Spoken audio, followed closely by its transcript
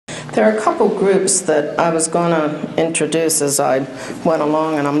There are a couple groups that I was going to introduce as I went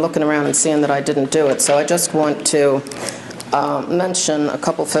along, and I'm looking around and seeing that I didn't do it. So I just want to mention a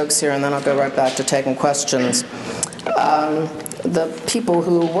couple folks here, and then I'll go right back to taking questions. The people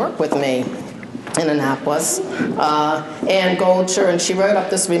who work with me in Annapolis, Ann Goldshire, and she wrote up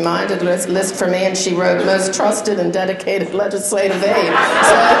this reminded list for me, and she wrote most trusted and dedicated legislative aide.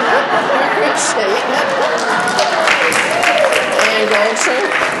 So where is she? Ann Goldshire.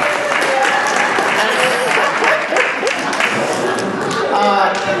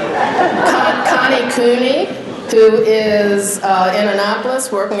 Connie Cooney, who is in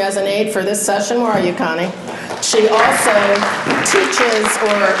Annapolis working as an aide for this session. Where are you, Connie? She also teaches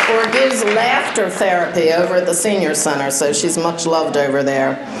or gives laughter therapy over at the Senior Center, so she's much loved over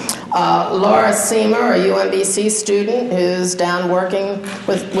there. Laura Seamer, a UMBC student who's down working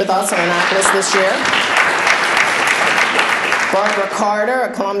with us in Annapolis this year. Barbara Carter,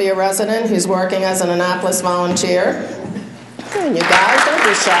 a Columbia resident who's working as an Annapolis volunteer. And you guys, don't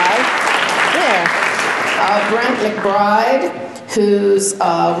be shy. Yeah. Brent McBride, who's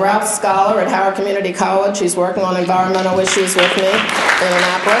a Ralph Scholar at Howard Community College. He's working on environmental issues with me in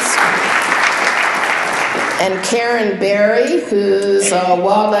Annapolis. And Karen Berry, who's a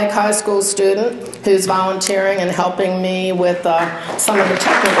Walled Lake High School student who's volunteering and helping me with some of the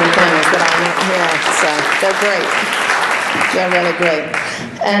technical things that I know. Yeah, so they're great. They're really great.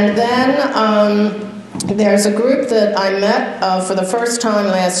 And then there's a group that I met for the first time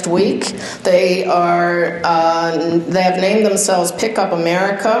last week. They have named themselves Pick Up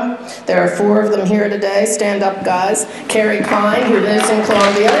America. There are 4 of them here today. Stand up, guys. Carrie Klein, who lives in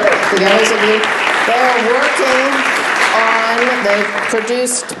Columbia. The others of you. They are working on, they've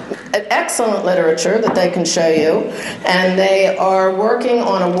produced excellent literature that they can show you, and they are working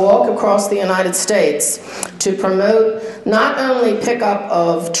on a walk across the United States to promote not only pickup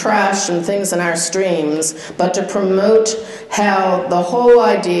of trash and things in our streams, but to promote how the whole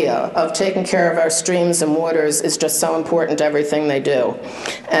idea of taking care of our streams and waters is just so important to everything they do.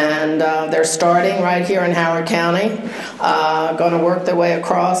 And they're starting right here in Howard County, going to work their way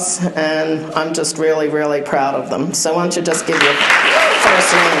across, and I'm just really, really proud of them. So why don't you just give your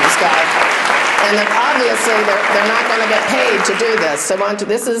first names, guys. And then obviously they're not going to get paid to do this. So why don't you,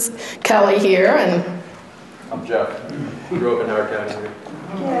 this is Kelly here, and I'm Jeff. Grew up in Howard County.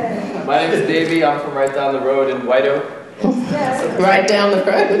 Yeah. My name is Davey. I'm from right down the road in White Oak. Yes. Right down the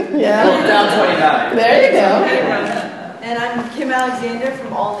road, yeah. Well, down 29. There you go. And I'm Kim Alexander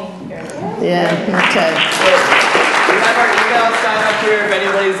from Olney here. Yeah, okay. We have our email sign up here if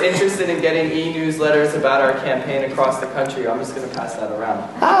anybody's interested in getting e-newsletters about our campaign across the country. I'm just going to pass that around.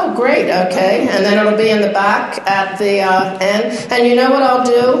 Oh, great, okay. And then it'll be in the back at the end. And you know what I'll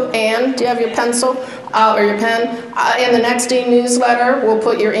do, Ann? Do you have your pencil or your pen? In the next e-newsletter, we'll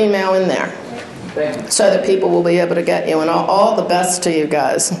put your email in there, so that people will be able to get you. And all the best to you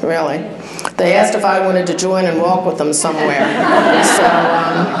guys, really. They asked if I wanted to join and walk with them somewhere. So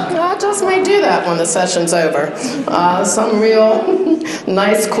I just may do that when the session's over. Some real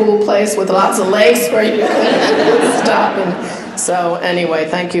nice, cool place with lots of lakes where you can stop. And so anyway,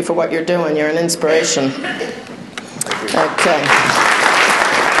 thank you for what you're doing. You're an inspiration. Okay.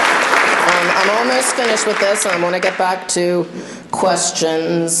 I'm almost finished with this, and I'm going to get back to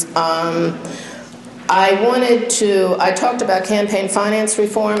questions. I talked about campaign finance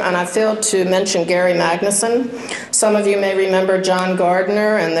reform, and I failed to mention Gary Magnuson. Some of you may remember John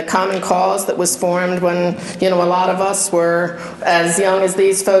Gardner and the Common Cause that was formed when, a lot of us were as young as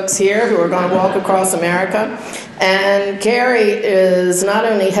these folks here who are going to walk across America. And Gary is not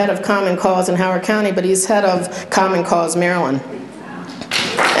only head of Common Cause in Howard County, but he's head of Common Cause Maryland.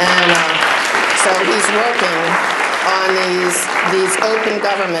 And so he's working on these open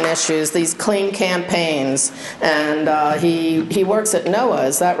government issues, these clean campaigns, and he works at NOAA.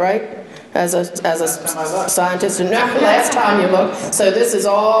 Is that right? As a scientist. No, last time you looked. So this is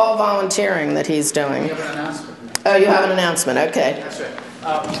all volunteering that he's doing. We have an announcement. Oh, you have an announcement. Okay. That's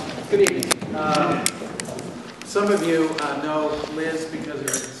right. Good evening. Some of you know Liz because of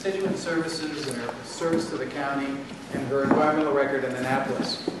her constituent services and her service to the county and her environmental record in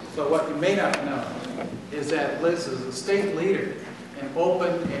Annapolis. But what you may not know is that Liz is a state leader in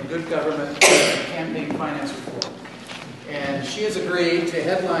open and good government and campaign finance reform. And she has agreed to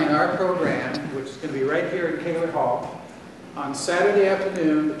headline our program, which is going to be right here in Kaler Hall, on Saturday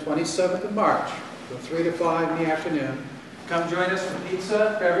afternoon, the 27th of March, from 3 to 5 in the afternoon. Come join us for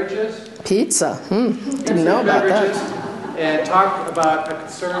pizza, beverages. Pizza? Didn't know about that. And talk about a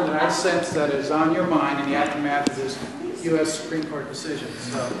concern that I sense that is on your mind in the aftermath of this U.S. Supreme Court decision.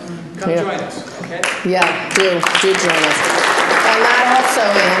 So come join us, okay? Yeah, do join us. And that also,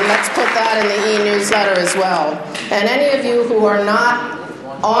 Ann, let let's put that in the e-newsletter as well. And any of you who are not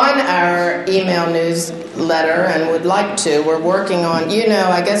on our email newsletter and would like to, we're working on,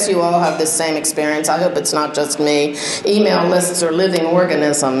 I guess you all have the same experience. I hope it's not just me. Email lists are living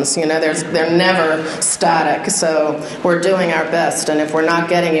organisms. They're never static. So we're doing our best. And if we're not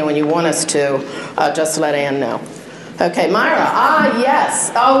getting you when you want us to, just let Ann know. Okay, Myra.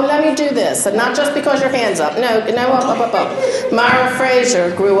 Yes. Oh, let me do this. And not just because your hand's up. No, up. Myra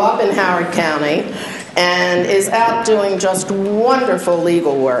Frazier grew up in Howard County and is out doing just wonderful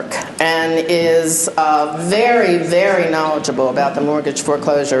legal work and is very, very knowledgeable about the mortgage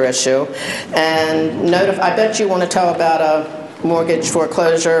foreclosure issue. And I bet you want to tell about a mortgage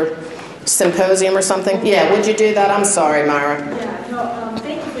foreclosure symposium or something? Yeah, would you do that? I'm sorry, Myra. Yeah, no,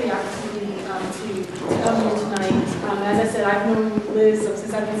 thank you for the opportunity to come here tonight. As I said, I've known Liz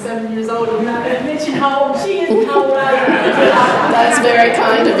since I've been 7 years old. I'm not going to mention how old she is and how old I am. That's very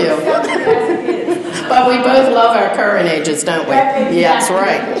kind of you. But we both love our current ages, don't we? Yes,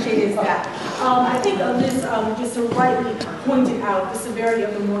 right. I think Liz just so rightly pointed out the severity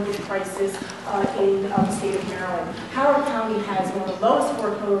of the mortgage crisis in the state of Maryland. Howard County has one of the lowest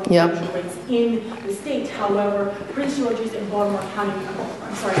foreclosure rates in the state. However, Prince George's and Baltimore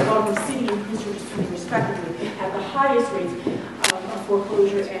City and Prince George's County, respectively, have the highest rates of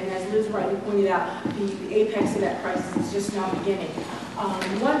foreclosure. And as Liz rightly pointed out, the apex of that crisis is just now beginning.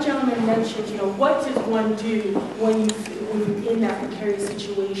 One gentleman mentioned, what does one do when you're in that precarious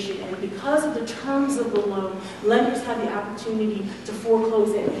situation? And because of the terms of the loan, lenders have the opportunity to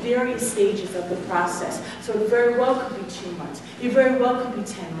foreclose at various stages of the process. So it very well could be 2 months. It very well could be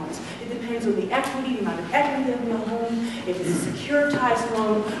 10 months. It depends on the equity, the amount of equity in the home, if it's a securitized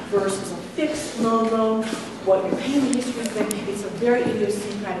loan versus a fixed loan, what your payment history has been. It's a very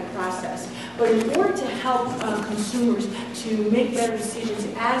idiosyncratic process. But in order to help consumers to make better decisions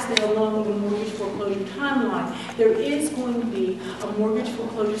as they're along the mortgage foreclosure timeline, there is going to be a mortgage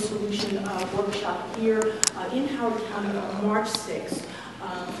foreclosure solution workshop here in Howard County on March 6th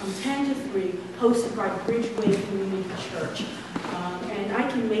from 10 to 3, hosted by Bridgeway Community Church. And I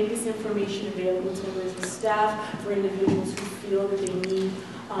can make this information available to Liz's staff for individuals who feel that they need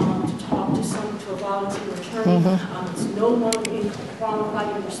to talk to a volunteer attorney. It's no longer income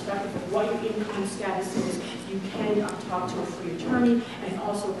qualified irrespective of what your income status is. You can talk to a free attorney and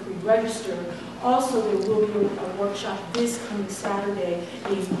also pre-register. Also, there will be a workshop this coming Saturday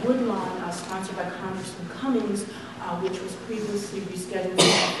in Woodlawn, sponsored by Congressman Cummings, which was previously rescheduled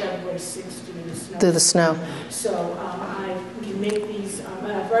for February 6th due to the snow. So I can make these,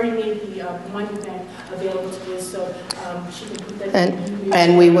 I've already made the one event available to Liz, so she can put that in.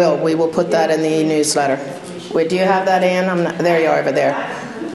 And we will put that in the newsletter. Do you have that, Ann? There you are over there.